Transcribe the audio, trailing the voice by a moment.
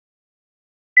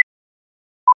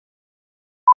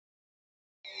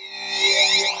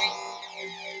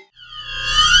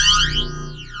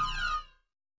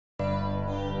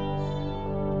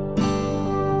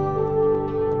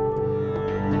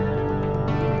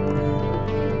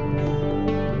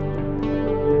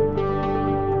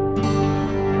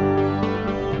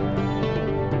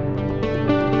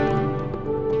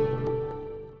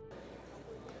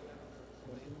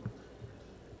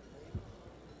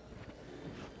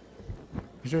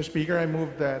Mr. Speaker, I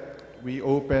move that we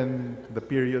open the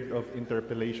period of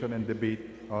interpellation and debate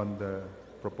on the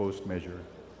proposed measure.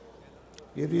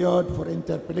 Period for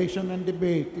interpellation and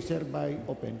debate is hereby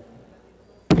open.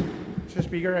 Mr.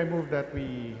 Speaker, I move that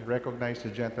we recognize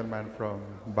the gentleman from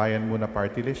Bayan Muna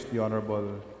Party List, the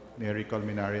Honorable Neri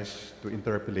Colmenares, to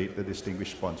interpellate the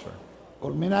distinguished sponsor.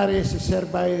 Colmenares is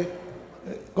hereby,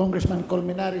 Congressman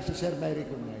Colmenares is hereby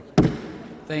recognized.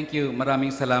 Thank you.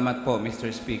 Maraming salamat po,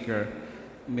 Mr. Speaker.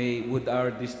 Would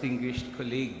our distinguished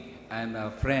colleague and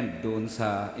friend doon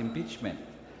sa impeachment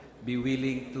be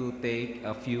willing to take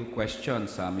a few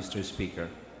questions, Mr.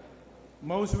 Speaker?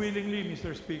 Most willingly,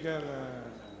 Mr. Speaker.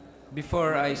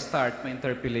 Before I start my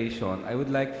interpellation, I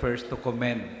would like first to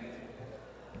commend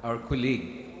our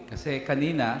colleague. Kasi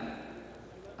kanina,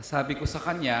 sabi ko sa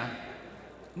kanya,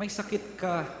 may sakit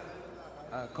ka,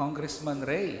 Congressman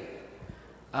Ray.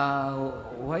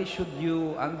 Why should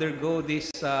you undergo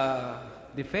this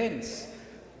defense?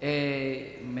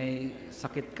 May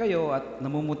sakit kayo at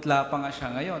namumutla pa nga siya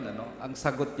ngayon. Ano? Ang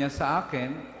sagot niya sa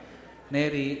akin,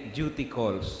 Neri, duty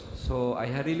calls. So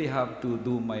I really have to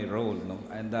do my role. No?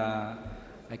 And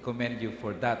I commend you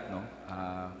for that. No?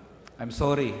 I'm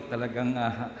sorry, talagang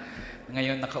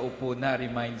ngayon nakaupo na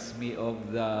reminds me of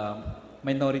the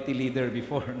minority leader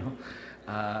before, no?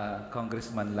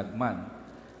 Congressman Lagman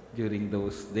during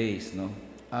those days. No?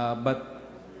 But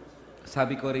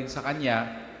sabi ko rin sa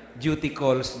kanya, duty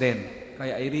calls din.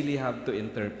 Kaya I really have to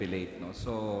interpellate. No?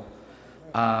 So,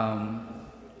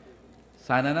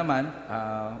 sana naman,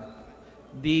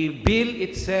 the bill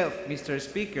itself, Mr.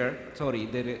 Speaker, sorry,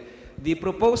 the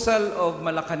proposal of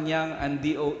Malacanang and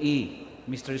DOE,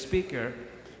 Mr. Speaker,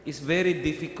 is very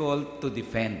difficult to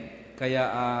defend. Kaya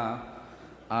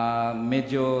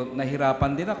medyo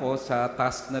nahirapan din ako sa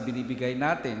task na binibigay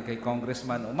natin kay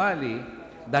Congressman Umali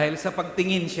dahil sa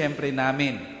pagtingin siyempre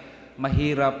namin,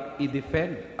 mahirap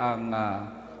i-defend ang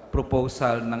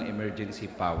proposal ng emergency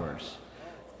powers.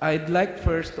 I'd like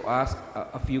first to ask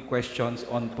a few questions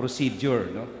on procedure,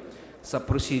 no? Sa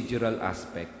procedural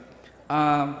aspect.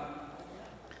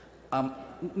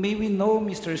 May we know,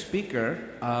 Mr. Speaker,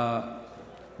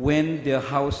 when the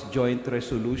House Joint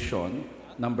Resolution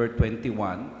number 21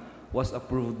 was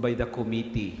approved by the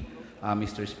committee,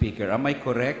 Mr. Speaker. Am I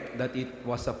correct that it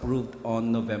was approved on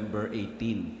November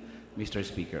 18, Mr.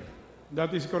 Speaker?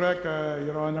 That is correct,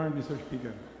 Your Honor, Mr.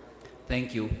 Speaker.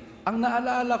 Thank you. Ang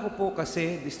naalala ko po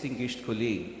kasi, distinguished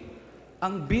colleague,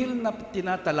 ang bill na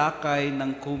tinatalakay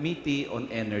ng Committee on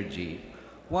Energy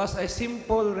was a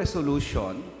simple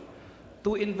resolution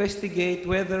to investigate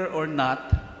whether or not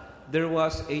there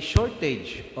was a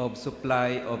shortage of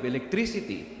supply of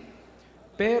electricity.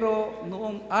 Pero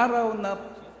noong araw na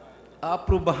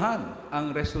aprubahan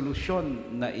ang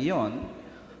resolusyon na iyon,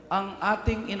 ang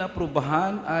ating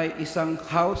inaprubahan ay isang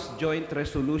House Joint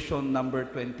Resolution number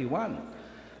 21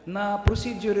 na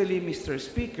procedurally, Mr.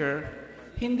 Speaker,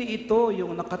 hindi ito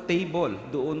yung nakatable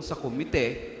doon sa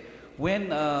komite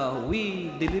when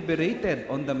we deliberated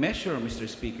on the measure, Mr.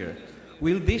 Speaker.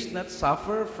 Will this not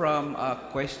suffer from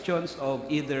questions of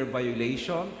either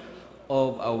violation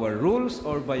of our rules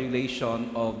or violation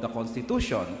of the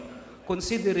Constitution,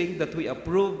 considering that we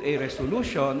approved a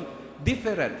resolution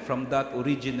different from that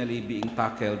originally being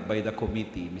tackled by the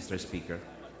committee, Mr. Speaker?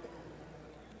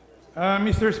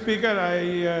 Mr. Speaker,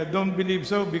 I don't believe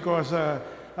so because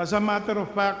as a matter of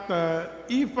fact,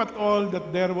 if at all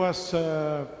that there was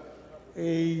a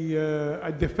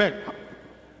defect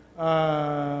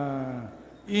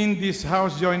in this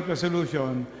House Joint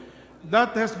Resolution,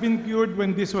 that has been cured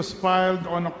when this was filed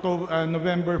on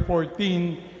November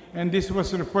 14, and this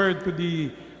was referred to the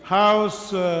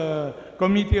House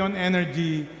Committee on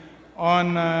Energy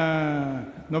on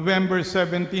November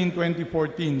 17,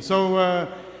 2014. So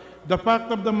the fact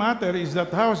of the matter is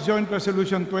that House Joint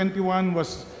Resolution 21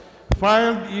 was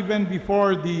filed even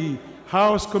before the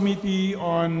House Committee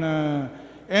on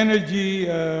Energy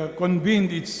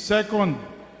convened its second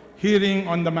hearing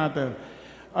on the matter.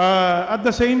 At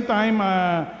the same time,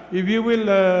 if you will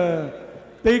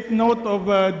take note of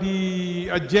the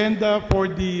agenda for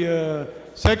the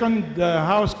second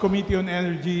House Committee on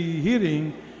Energy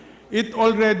hearing, it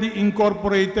already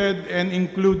incorporated and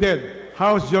included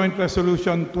House Joint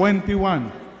Resolution 21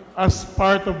 as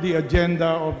part of the agenda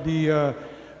of the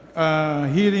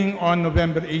hearing on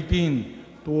November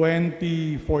 18,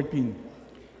 2014.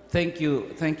 Thank you,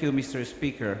 Mr.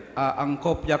 Speaker. Ang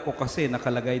kopya ko kasi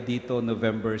nakalagay dito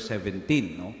November 17,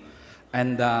 no?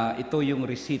 And ito yung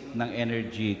receipt ng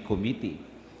Energy Committee.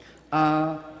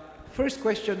 First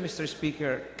question, Mr.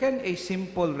 Speaker, can a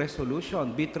simple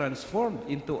resolution be transformed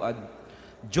into a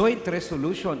joint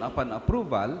resolution upon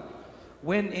approval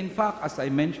when in fact, as I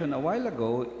mentioned a while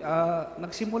ago,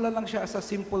 nagsimula lang siya as a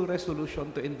simple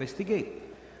resolution to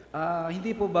investigate?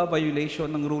 Hindi po ba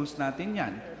violation ng rules natin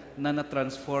yan na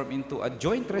na-transform into a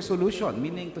joint resolution,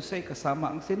 meaning to say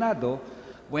kasama ang Senado,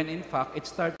 when in fact it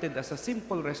started as a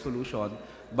simple resolution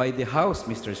by the House,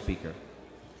 Mr. Speaker?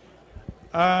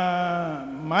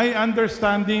 My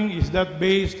understanding is that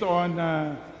based on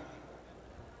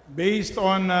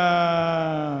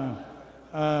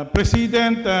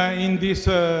precedent in this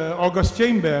August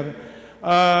chamber,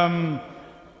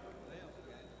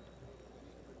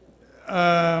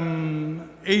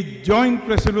 a joint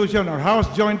resolution or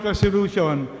House joint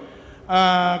resolution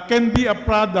can be a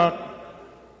product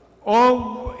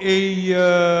of a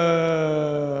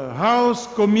House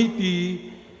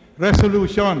committee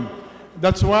resolution.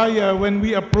 That's why when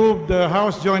we approved the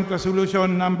House Joint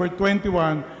Resolution number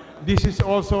 21, this is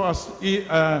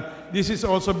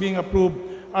also being approved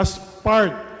as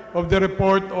part of the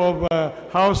report of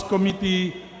House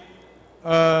Committee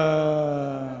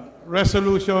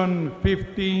Resolution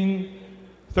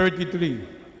 1533.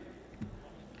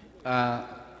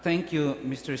 Thank you,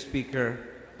 Mr. Speaker.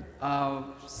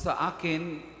 Sa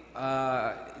akin,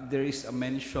 there is a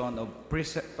mention of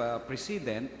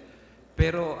precedent,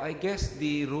 pero I guess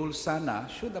the rule sana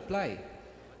should apply,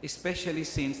 especially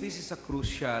since this is a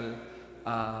crucial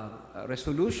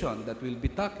resolution that will be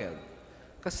tackled.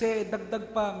 Kasi dagdag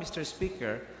pa, Mr.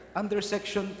 Speaker, under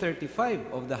Section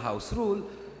 35 of the House Rule,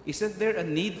 isn't there a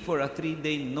need for a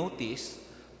 3-day notice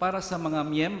para sa mga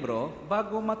miyembro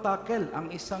bago matakel ang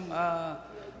isang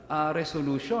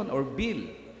resolution or bill?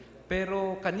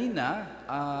 Pero kanina,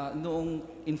 nung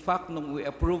we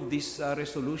approved this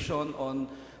resolution on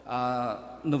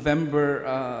November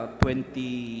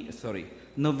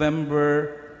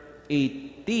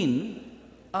 18,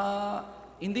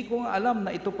 hindi ko nga alam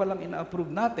na ito palang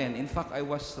ina-approve natin. In fact, I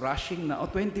was rushing na,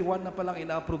 21 na palang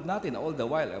ina-approve natin. All the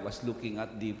while, I was looking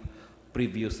at the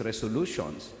previous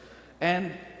resolutions.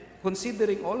 And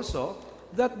considering also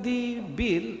that the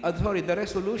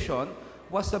resolution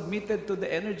was submitted to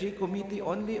the Energy Committee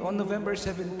only on November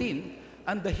 17,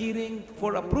 and the hearing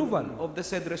for approval of the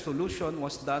said resolution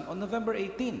was done on November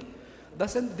 18.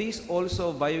 Doesn't this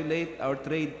also violate our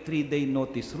 3-day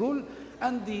notice rule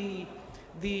and the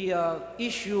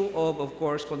issue of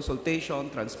course, consultation,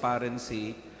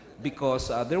 transparency, because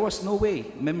there was no way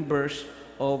members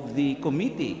of the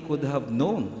committee could have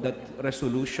known that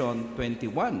Resolution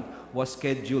 21 was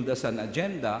scheduled as an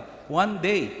agenda one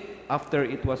day after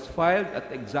it was filed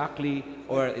at exactly,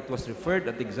 or it was referred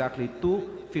at exactly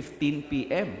 2:15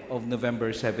 p.m. of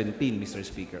November 17, Mr.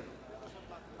 Speaker.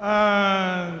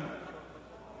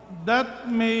 That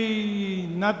may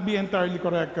not be entirely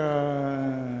correct,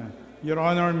 Your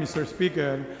Honor, Mr.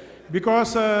 Speaker,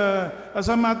 because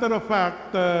as a matter of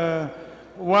fact,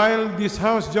 while this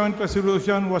House Joint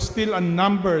Resolution was still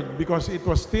unnumbered because it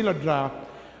was still a draft,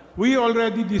 we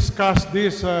already discussed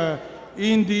this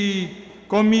in the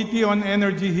Committee on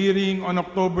Energy hearing on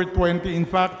October 20. In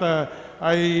fact,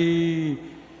 I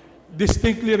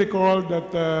distinctly recall that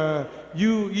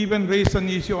you even raised an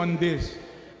issue on this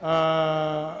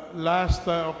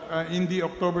in the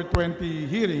October 20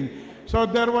 hearing. So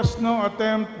there was no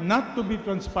attempt not to be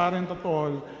transparent at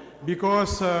all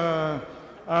because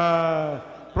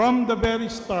from the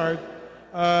very start,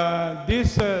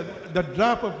 the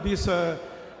draft of this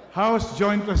House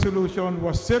Joint Resolution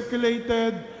was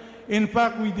circulated. In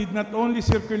fact, we did not only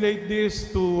circulate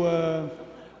this to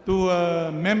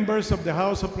members of the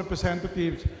House of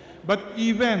Representatives, but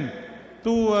even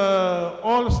to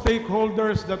all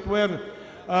stakeholders that were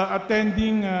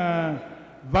attending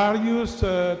various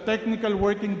technical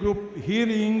working group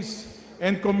hearings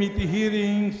and committee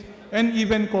hearings and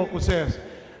even caucuses.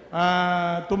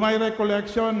 To my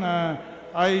recollection,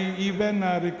 I even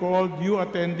recalled you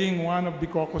attending one of the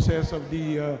caucuses of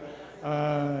the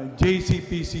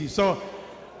JCPC. So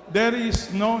there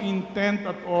is no intent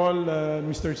at all,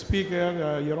 Mr.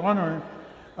 Speaker, Your Honor,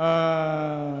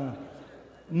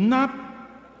 not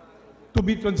to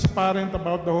be transparent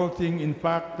about the whole thing. In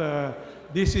fact,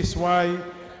 this is why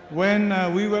when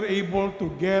we were able to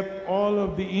get all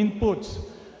of the inputs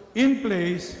in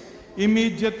place,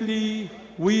 immediately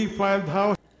we filed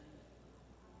House.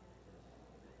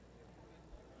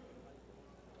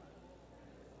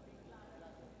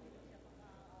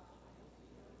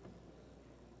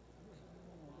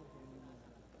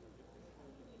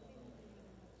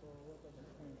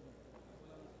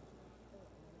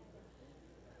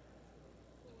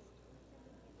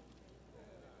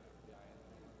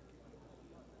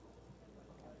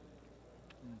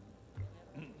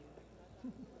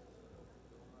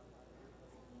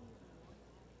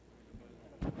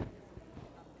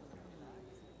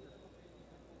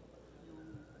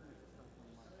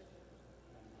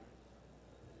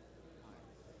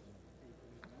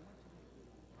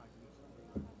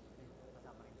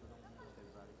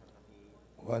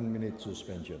 1-minute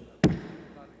suspension.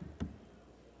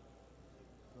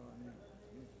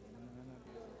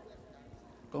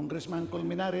 Congressman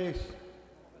Colmenares.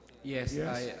 Yes,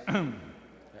 Yes.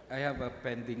 I have a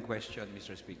pending question,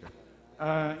 Mr. Speaker.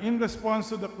 In response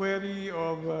to the query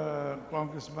of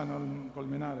Congressman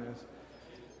Colmenares,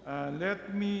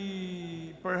 let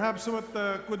me, perhaps what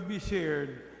could be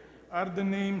shared are the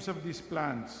names of these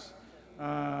plants,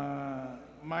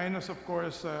 minus, of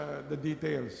course, the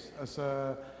details, as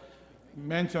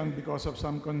mentioned because of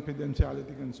some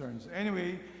confidentiality concerns.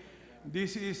 Anyway,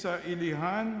 this is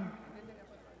Ilihan,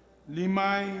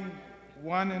 Limay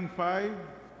 1 and 5,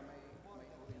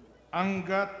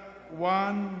 Angat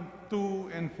 1,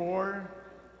 2, and 4,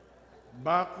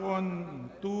 Bacon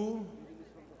 2,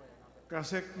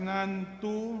 Kaseknan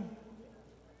 2,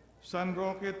 San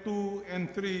Roque 2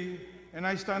 and 3, and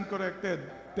I stand corrected,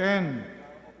 10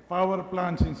 power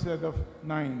plants instead of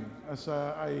 9, as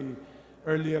I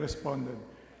earlier responded.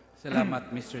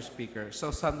 Salamat, Mr. Speaker.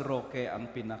 So San Roque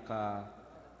ang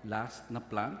pinaka-last na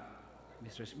plant,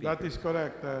 Mr. Speaker? That is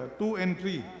correct, 2 and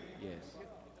 3. Yes.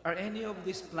 Are any of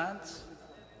these plants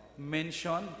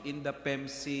mentioned in the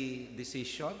PEMC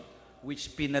decision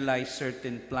which penalize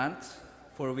certain plants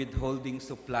for withholding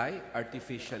supply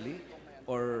artificially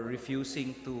or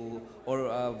refusing to or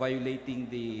violating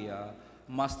the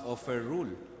must offer rule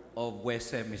of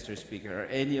WESM, Mr. Speaker? Are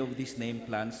any of these named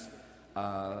plants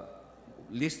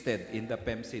listed in the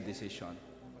PEMC decision?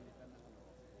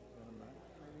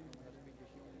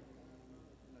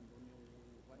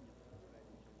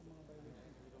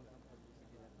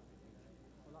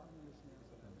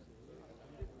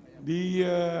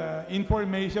 The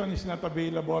information is not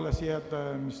available as yet,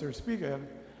 Mr. Speaker,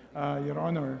 Your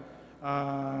Honor,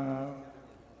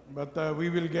 but we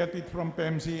will get it from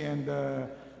PEMC and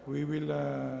we will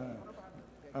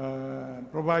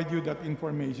provide you that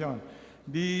information.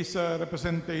 This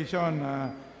representation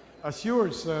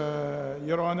assures,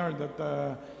 Your Honor,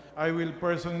 that I will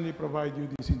personally provide you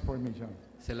this information.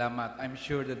 Salamat. I'm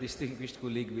sure the distinguished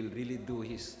colleague will really do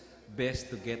his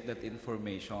best to get that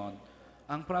information.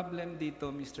 Ang problem dito,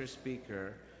 Mr.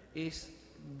 Speaker, is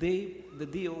the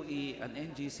DOE and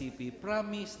NGCP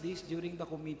promised this during the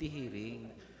committee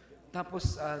hearing.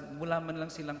 Tapos mula man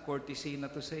lang silang courtesy na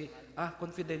to say,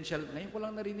 confidential. Ngayon ko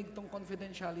lang narinig tong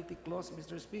confidentiality clause,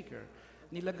 Mr. Speaker.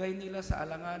 Nilagay nila sa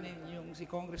alanganin yung si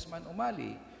Congressman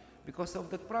Umali because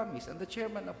of that promise, and the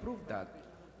chairman approved that.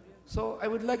 So I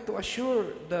would like to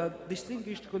assure the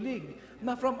distinguished colleague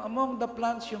na from among the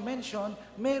plants you mentioned,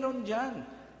 meron dyan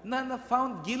na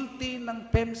na-found guilty ng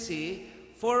PEMC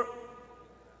for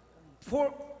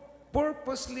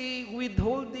purposely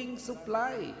withholding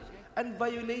supply and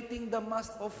violating the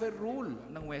must offer rule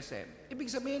ng WESM. Ibig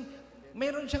sabihin,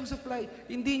 meron siyang supply,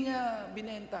 hindi niya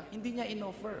binenta, hindi niya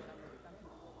in-offer.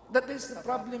 That is the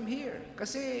problem here.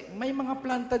 Kasi may mga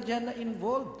planta dyan na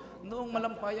involved. Noong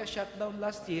Malampaya shutdown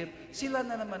last year, sila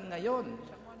na naman ngayon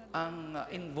ang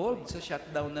involved sa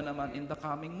shutdown na naman in the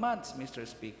coming months, Mr.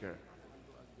 Speaker.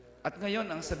 At ngayon,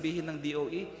 ang sabihin ng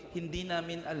DOE, hindi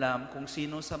namin alam kung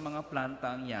sino sa mga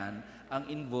plantang yan ang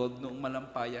involved noong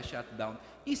Malampaya shutdown.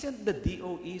 Isn't the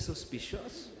DOE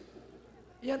suspicious?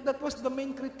 Yeah, that was the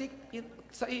main critique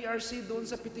sa ERC doon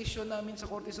sa petition namin sa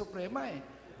Korte Suprema.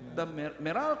 The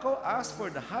Meralco asked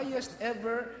for the highest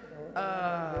ever,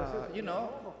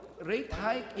 rate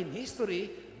hike in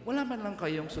history. Wala man lang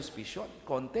kayong suspicion.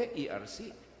 Konte,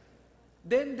 ERC.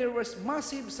 Then there was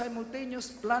massive simultaneous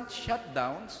plant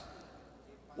shutdowns.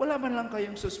 Wala man lang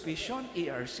kayong suspicion,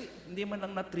 ERC. Hindi man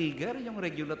lang na-trigger yung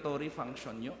regulatory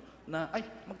function nyo na,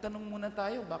 magtanong muna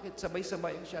tayo, bakit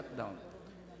sabay-sabay ang shutdown?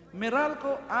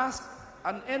 Meralco asked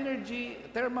an energy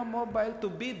thermomobile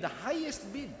to bid the highest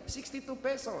bid, 62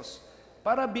 pesos,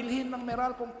 para bilhin ng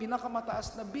Meralco ang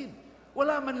pinakamataas na bid.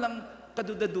 Wala man lang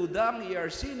kaduda-duda ang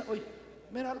ERC na,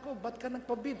 Meralco, ba't ka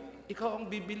nagpabid? Ikaw ang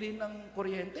bibili ng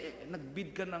kuryente.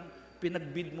 Nagbid ka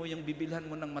pinagbid mo yung bibilhan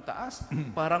mo ng mataas.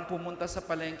 Parang pumunta sa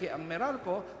palengke ang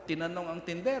Meralco, tinanong ang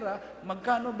tindera,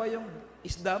 magkano ba yung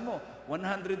isda mo?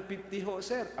 150 ho,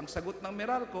 sir. Ang sagot ng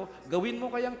Meralco, gawin mo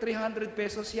kayang 300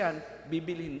 pesos yan,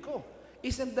 bibilhin ko.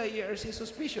 Isn't the ERC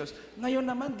suspicious? Ngayon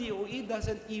naman, DOE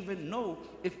doesn't even know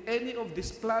if any of these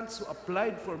plants who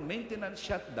applied for maintenance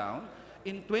shutdown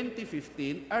in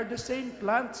 2015 are the same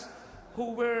plants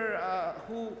who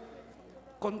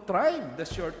contrived the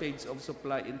shortage of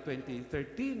supply in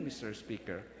 2013, Mr.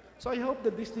 Speaker. So I hope the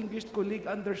distinguished colleague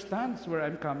understands where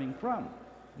I'm coming from.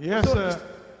 Yes,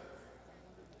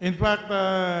 in fact,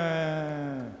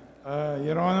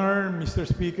 Your Honor, Mr.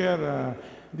 Speaker,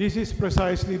 this is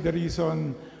precisely the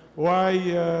reason why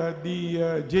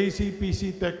the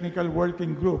JCPC Technical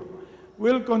Working Group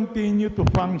will continue to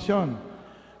function,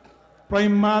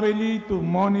 primarily to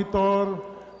monitor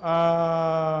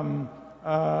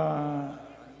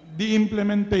the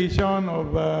implementation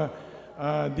of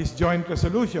this joint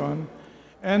resolution.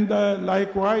 And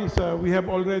likewise, we have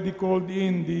already called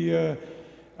in the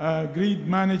Grid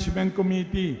Management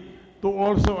Committee to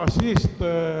also assist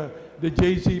the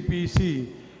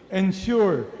JCPC,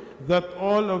 ensure that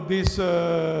all of these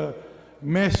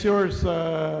measures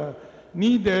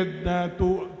needed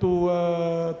to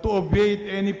obviate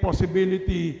any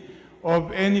possibility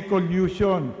of any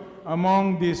collusion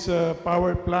among these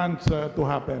power plants to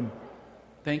happen.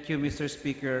 Thank you, Mr.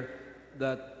 Speaker,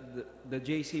 that the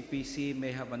JCPC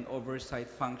may have an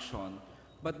oversight function,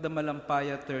 but the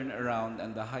Malampaya turnaround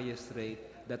and the highest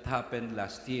rate that happened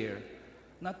last year,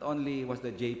 not only was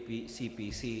the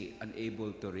JCPC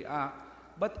unable to react,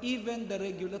 but even the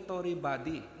regulatory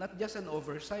body, not just an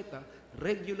oversight,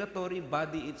 regulatory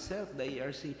body itself, the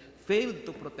ERC, failed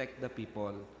to protect the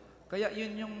people. Kaya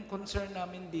yun yung concern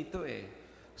namin dito eh.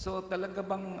 So talaga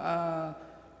bang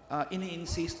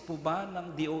ini-insist po ba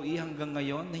ng DOE hanggang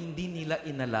ngayon na hindi nila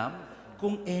inalam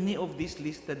kung any of these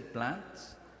listed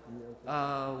plants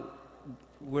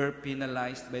were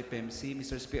penalized by PEMC,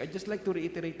 Mr. Speaker? I'd just like to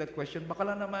reiterate that question. Baka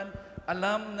lang naman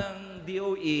alam ng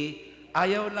DOE,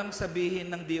 ayaw lang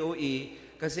sabihin ng DOE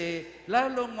kasi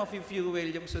lalong mafi-fuel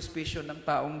yung suspicion ng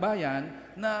taong bayan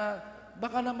na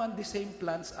baka naman the same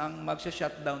plants ang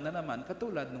magsha-shutdown na naman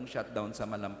katulad nung shutdown sa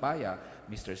Malampaya,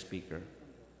 Mr. Speaker.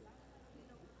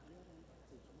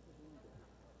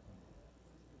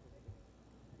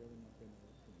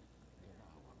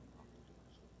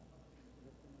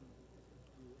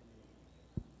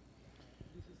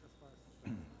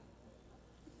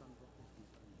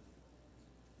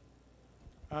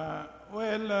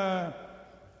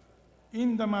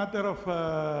 In the matter of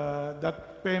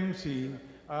that PEMC,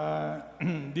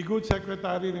 the good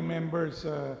secretary remembers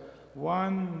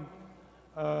one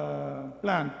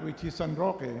plant, which is San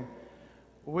Roque,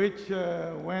 which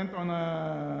went on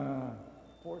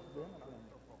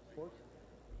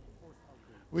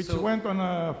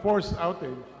a forced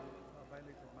outage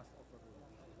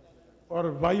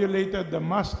or violated the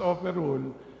must-offer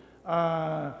rule,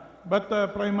 but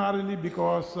primarily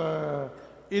because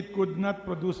it could not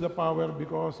produce the power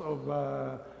because of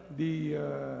the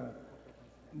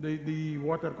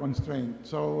water constraint.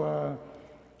 So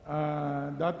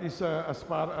that is as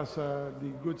far as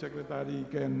the good secretary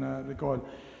can recall.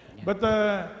 But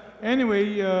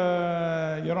anyway,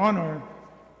 Your Honor,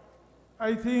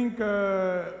 I think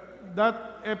that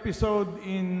episode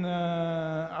in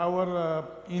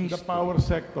in the power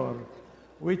sector,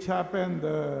 which happened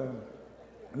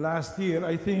last year,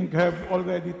 I think have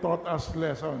already taught us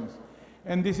lessons.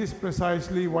 And this is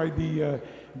precisely why the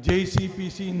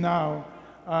JCPC now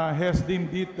has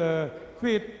deemed it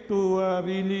fit to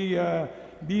really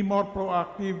be more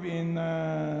proactive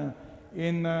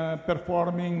in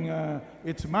performing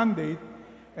its mandate.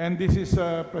 And this is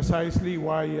precisely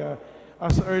why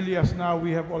as early as now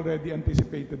we have already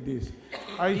anticipated this.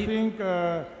 I think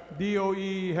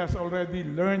DOE has already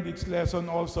learned its lesson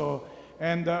also,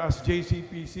 and as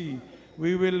JCPC,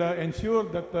 we will ensure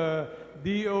that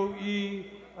DOE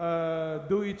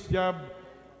do its job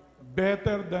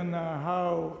better than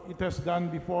how it has done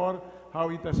before,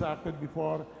 how it has acted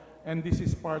before, and this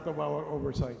is part of our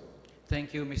oversight.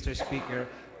 Thank you, Mr. Speaker.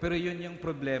 Pero yun yung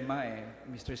problema eh,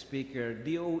 Mr. Speaker.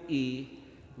 DOE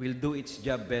will do its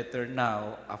job better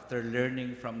now after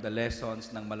learning from the lessons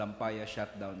ng Malampaya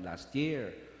shutdown last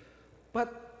year.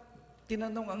 But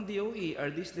tinanong ang DOE,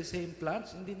 are these the same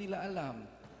plants? Hindi nila alam.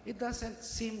 It doesn't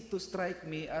seem to strike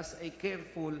me as a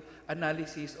careful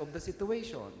analysis of the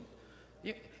situation.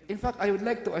 In fact, I would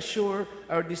like to assure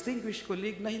our distinguished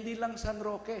colleague na hindi lang San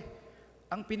Roque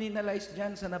ang pininalize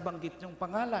dyan sa nabanggit niyong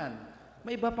pangalan.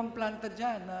 May iba pang planta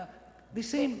dyan na the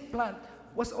same plant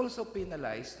was also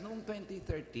penalized noong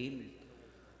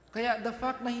 2013. Kaya the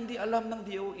fact na hindi alam ng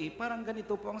DOE, parang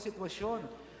ganito po ang sitwasyon.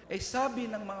 Eh sabi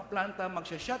ng mga planta,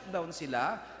 magsha-shutdown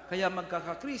sila, kaya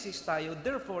magkakakrisis tayo,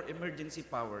 therefore emergency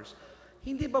powers.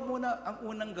 Hindi ba muna ang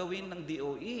unang gawin ng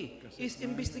DOE is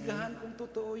imbestigahan kung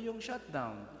totoo yung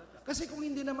shutdown? Kasi kung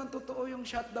hindi naman totoo yung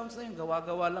shutdowns na yun,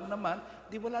 gawa-gawa lang naman,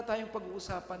 di wala tayong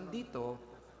pag-uusapan dito,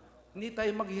 hindi tayo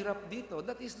maghirap dito.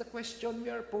 That is the question we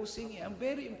are posing, a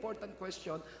very important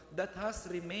question that has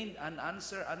remained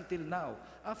unanswered until now.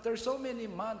 After so many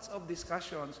months of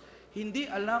discussions, hindi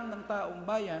alam ng taong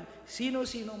bayan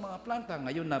sino-sino mga planta.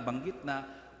 Ngayon nabanggit na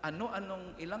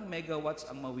ano-anong ilang megawatts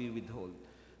ang mawi-withhold.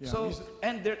 Yeah, So,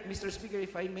 and there, Mr. Speaker,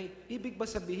 if I may, ibig ba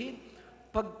sabihin,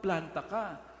 pag planta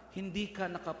ka, hindi ka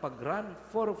nakapag-run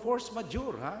for force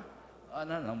majeure, ha?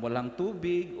 walang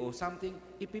tubig o something,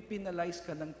 ipipinalize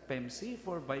ka ng PEMC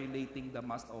for violating the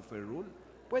must offer rule.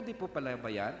 Pwede po pala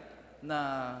ba yan na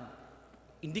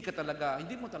hindi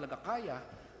mo talaga kaya,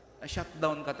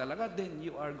 shutdown ka talaga, then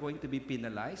you are going to be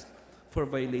penalized for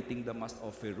violating the must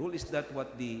offer rule. Is that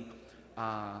what the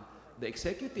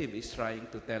executive is trying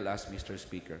to tell us, Mr.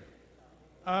 Speaker?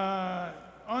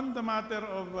 On the matter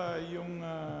of yung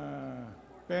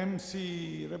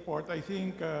PEMC report, I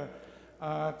think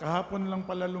kahapon lang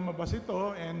pala lumabas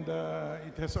ito and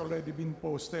it has already been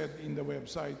posted in the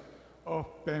website of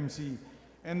PEMC.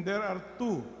 And there are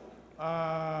two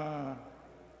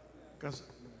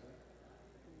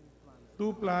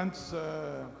plants,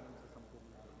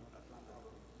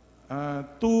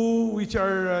 two which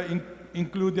are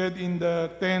included in the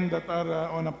 10 that are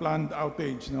on a planned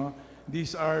outage. No?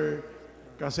 These are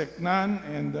Kaseknan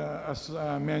and as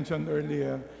mentioned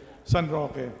earlier, San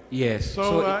Roque. Yes.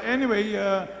 So, anyway,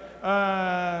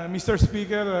 Mr.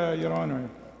 Speaker, Your Honor,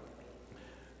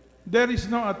 there is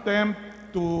no attempt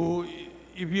to,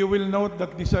 if you will note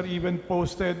that these are even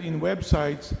posted in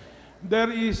websites, there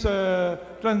is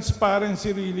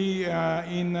transparency really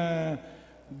in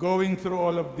going through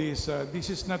all of this. This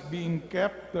is not being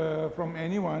kept from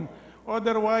anyone.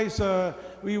 Otherwise,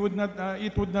 it would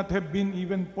not have been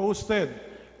even posted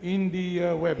in the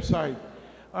website.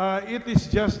 It is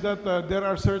just that there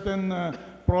are certain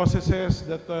processes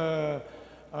that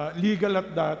legal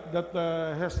at that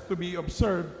has to be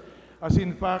observed. As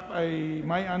in fact,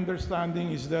 my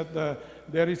understanding is that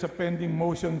there is a pending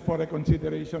motion for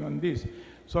reconsideration on this.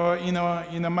 So in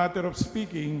a matter of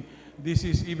speaking, this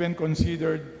is even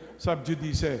considered sub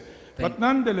judice. But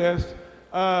nonetheless,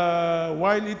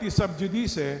 while it is sub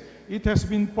judice, it has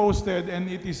been posted and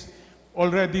it is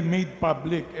already made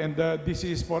public, and this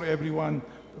is for everyone,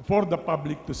 for the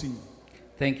public to see.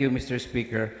 Thank you, Mr.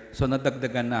 Speaker. So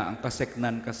nadagdagan na ang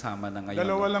Kaseknan kasama na ngayon.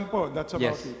 Dalawa lang po, that's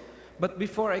about Yes. it. But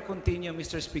before I continue,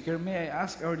 Mr. Speaker, may I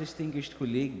ask our distinguished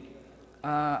colleague,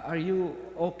 are you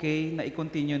okay na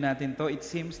i-continue natin to? It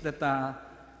seems that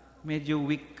medyo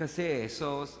weak kasi.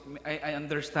 So I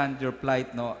understand your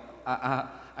plight, no?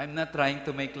 I'm not trying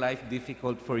to make life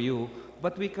difficult for you,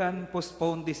 but we can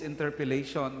postpone this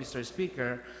interpellation, Mr.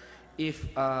 Speaker, if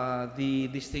the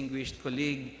distinguished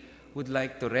colleague would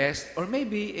like to rest, or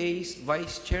maybe a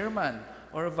vice chairman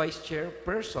or a vice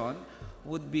chairperson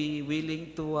would be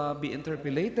willing to be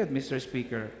interpellated, Mr.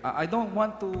 Speaker. I don't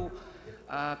want to,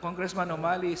 Congressman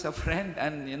Umali is a friend,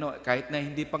 and kahit na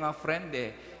hindi pa nga friend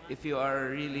if you are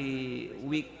really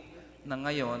weak na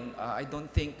ngayon, I don't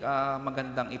think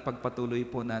magandang ipagpatuloy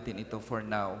po natin ito for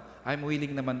now. I'm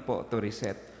willing naman po to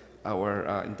reset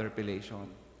our interpellation.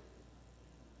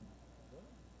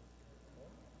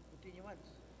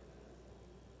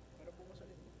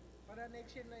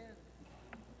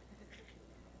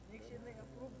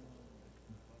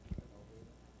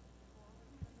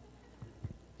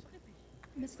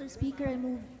 Mr. Speaker, I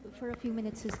move for a few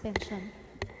minutes suspension.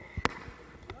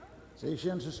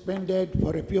 Session suspended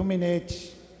for a few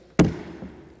minutes.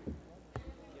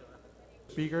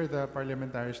 Speaker, the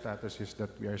parliamentary status is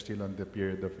that we are still on the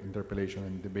period of interpellation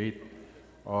and debate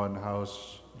on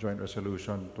House Joint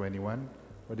Resolution 21.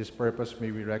 For this purpose, may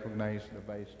we recognize the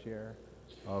Vice Chair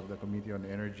of the Committee on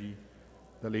Energy,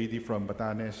 the lady from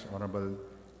Batanes, Honorable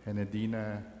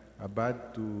Henedina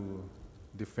Abad, to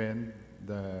defend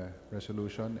the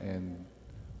resolution, and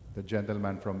the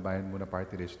gentleman from Bayan Muna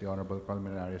Party List, the Honorable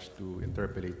Colmenares, to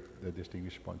interpellate the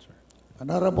distinguished sponsor.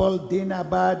 Honorable Dina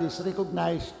Abad is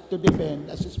recognized to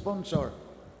defend as a sponsor.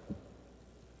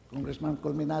 Congressman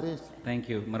Colmenares. Thank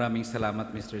you. Maraming salamat,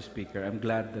 Mr. Speaker. I'm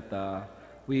glad that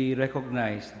we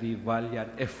recognize the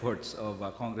valiant efforts of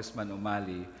Congressman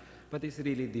Umali, but it's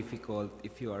really difficult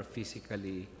if you are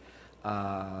physically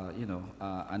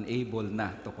unable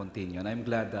na to continue. And I'm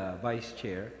glad the Vice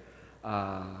Chair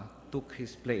took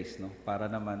his place, no? Para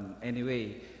naman,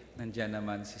 anyway, nandiyan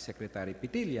naman si Secretary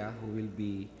Pitilla, who will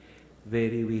be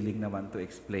very willing naman to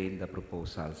explain the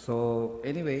proposal. So,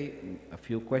 anyway, a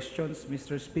few questions,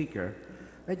 Mr. Speaker.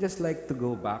 I'd just like to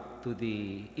go back to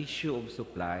the issue of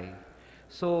supply.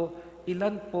 So,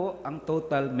 ilan po ang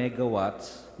total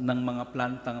megawatts ng mga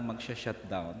plantang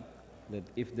magsha-shutdown?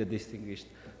 If the distinguished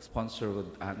sponsor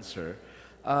would answer.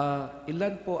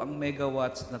 Ilan po ang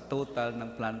megawatts na total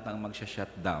ng plantang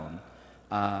magsha-shutdown?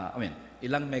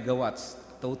 Ilang megawatts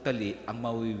totally ang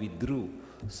mawi-withdraw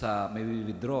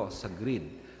sa grid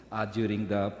during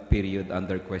the period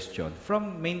under question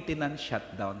from maintenance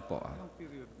shutdown po.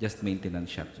 Just maintenance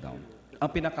shutdown. Ang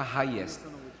pinaka-highest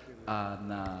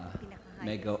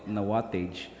na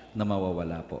wattage na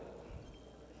mawawala po.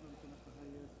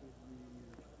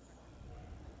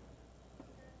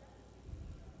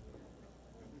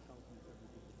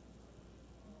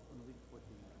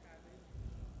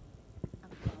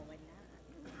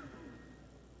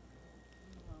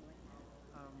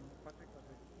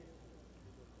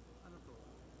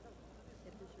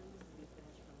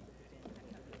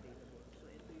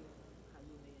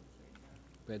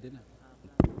 Pwede na.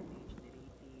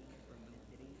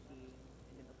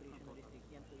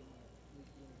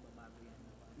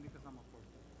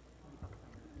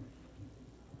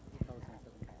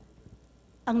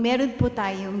 Ang meron po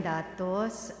tayong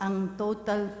datos, ang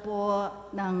total po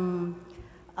ng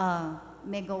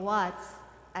megawatts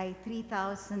ay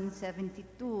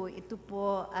 3,072. Ito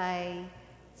po ay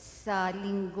sa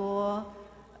linggo,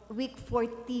 week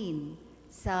 14,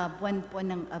 sa buwan po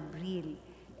ng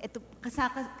Abril. Ito,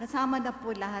 kasama na po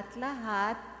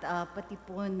lahat-lahat, pati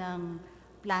po ng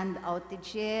planned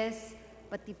outages,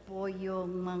 pati po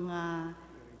yung mga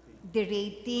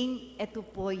derating, ito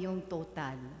po yung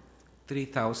total.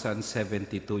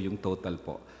 3,072 yung total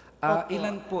po. Opo.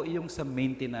 Ilan po yung sa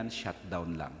maintenance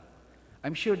shutdown lang?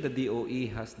 I'm sure the DOE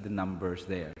has the numbers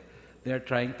there. They're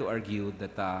trying to argue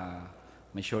that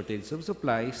may shortage of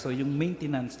supply, so yung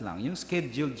maintenance lang, yung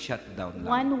scheduled shutdown lang.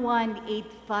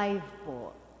 1185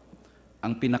 po.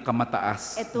 Ang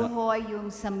pinakamataas Ito ho yung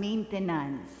sa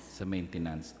maintenance. sa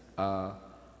maintenance.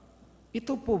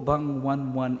 Ito po bang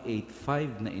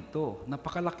 1185 na ito?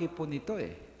 Napakalaki po nito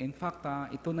eh. In fact,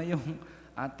 ito na yung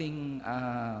ating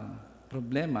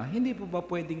problema. Hindi po ba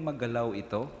pwedeng maggalaw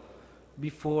ito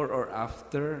before or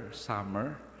after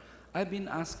summer? I've been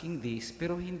asking this,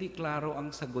 pero hindi klaro ang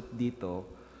sagot dito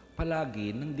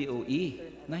palagi ng DOE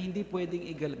na hindi pwedeng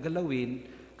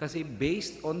igalawin kasi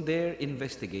based on their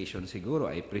investigation siguro,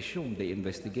 I presume they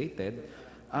investigated,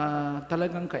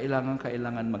 talagang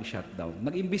kailangan mag-shutdown.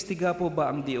 Nag-imbestiga po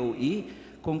ba ang DOE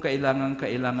kung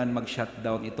kailangan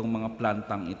mag-shutdown itong mga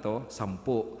plantang ito, 10,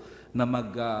 na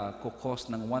mag-cost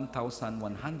ng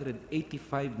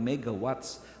 1,185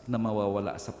 megawatts na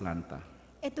mawawala sa planta?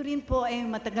 Ito rin po ay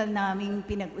matagal naming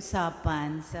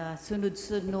pinag-usapan sa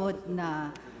sunod-sunod na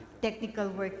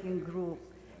technical working group.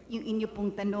 Yung inyo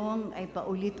pong tanong ay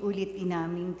paulit-ulit din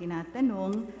naming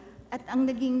tinatanong at ang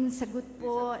naging sagot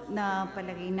po na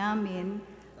palagay namin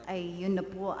ay yun na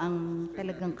po ang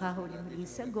talagang kahuli-huling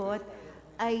sagot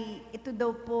ay ito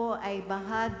daw po ay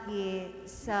bahagi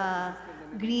sa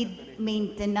grid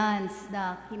maintenance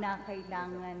na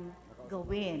kinakailangan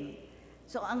gawin.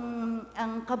 So ang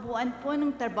kabuuan po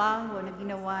ng trabaho na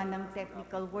ginawa ng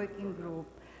technical working group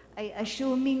ay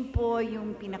assuming po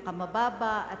yung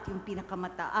pinakamababa at yung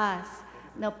pinakamataas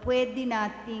na pwede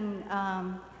nating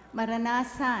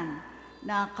maranasan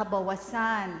na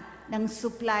kabawasan ng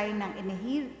supply ng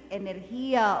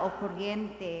enerhiya o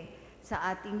kuryente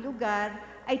sa ating lugar,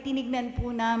 ay tinignan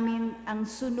po namin ang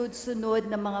sunod-sunod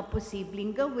na mga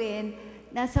posibleng gawin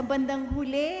na sa bandang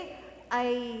huli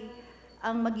ay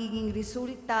ang magiging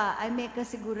resulta ay may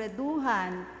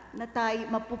kasiguraduhan na tayo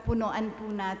mapupunuan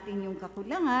po natin yung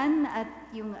kakulangan at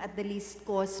yung at the least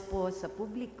cost po sa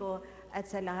publiko at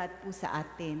sa lahat po sa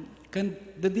atin. Can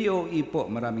the DOE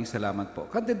po, maraming salamat po,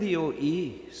 can the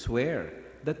DOE swear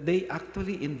that they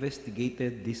actually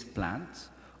investigated these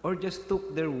plants or just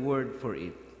took their word for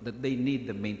it that they need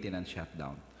the maintenance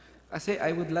shutdown? Kasi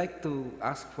I would like to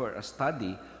ask for a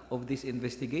study of this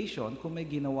investigation kung may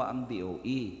ginawa ang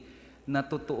DOE na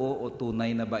totoo o tunay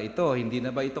na ba ito. Hindi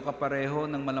na ba ito kapareho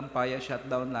ng Malampaya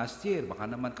shutdown last year? Baka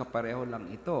naman kapareho lang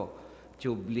ito.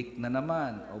 Tube leak na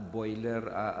naman o boiler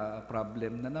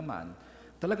problem na naman.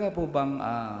 Talaga po bang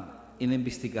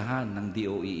inimbestigahan ng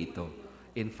DOE ito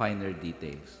in finer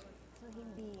details? So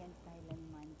hindi yan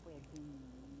kailanman pwedeng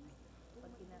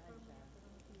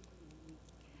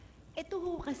ito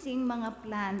ho kasing mga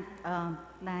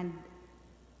planned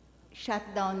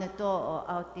shutdown na to o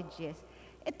outages.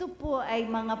 Ito po ay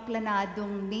mga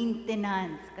planadong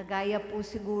maintenance, kagaya po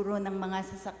siguro ng mga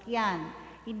sasakyan,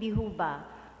 hindi ho ba?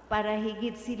 Para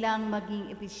higit silang maging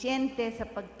epesyente sa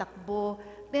pagtakbo,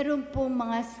 meron po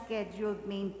mga scheduled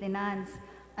maintenance.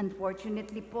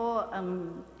 Unfortunately po,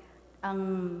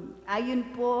 ayon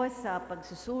po sa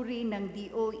pagsusuri ng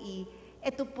DOE,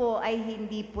 ito po ay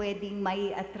hindi pwedeng may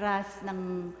atras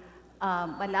ng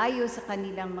malayo sa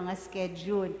kanilang mga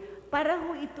schedule. Para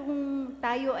ho itong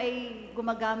tayo ay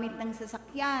gumagamit ng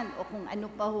sasakyan o kung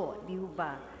ano pa ho, di ho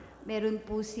ba? Meron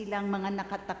po silang mga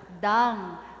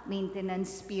nakatakdang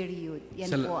maintenance period.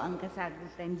 Yan po ang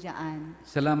kasagutan dyan.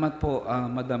 Salamat po,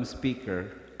 Madam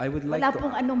Speaker. I would like Wala to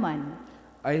pong anuman.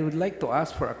 I would like to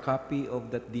ask for a copy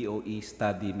of that DOE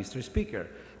study, Mr. Speaker.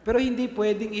 Pero hindi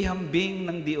pwedeng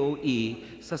ihambing ng DOE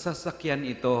sa sasakyan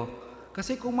ito.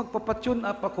 Kasi kung magpapatune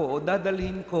up ako o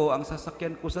dadalhin ko ang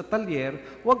sasakyan ko sa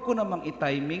talyer, huwag ko namang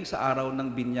i-timing sa araw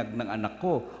ng binyag ng anak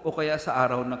ko o kaya sa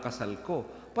araw ng kasal ko.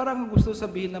 Parang gusto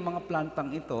sabihin ng mga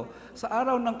plantang ito, sa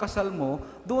araw ng kasal mo,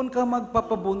 doon ka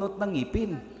magpapabunot ng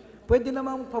ngipin. Pwede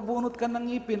namang pabunot ka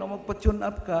ng ngipin o magpa-tune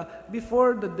up ka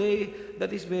before the day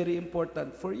that is very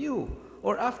important for you.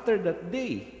 or after that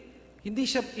day. Hindi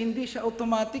siya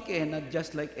automatic not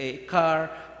just like a car,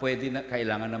 pwede na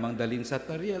kailangan namang dalhin sa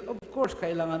talyer. Of course,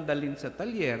 kailangan dalhin sa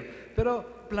talyer, pero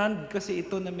planned kasi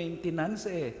ito na maintenance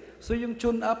So yung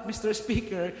tune up, Mr.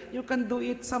 Speaker, you can do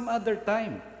it some other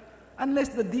time.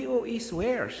 Unless the DOE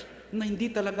swears na hindi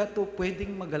talaga to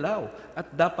pwedeng magalaw at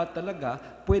dapat talaga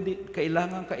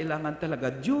kailangan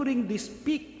talaga during this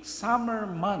peak summer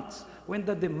months when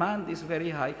the demand is very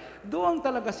high, doon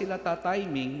talaga sila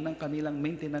tatiming ng kanilang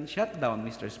maintenance shutdown,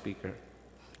 Mr. Speaker.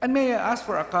 And may I ask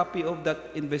for a copy of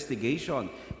that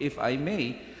investigation, if I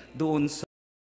may, doon sa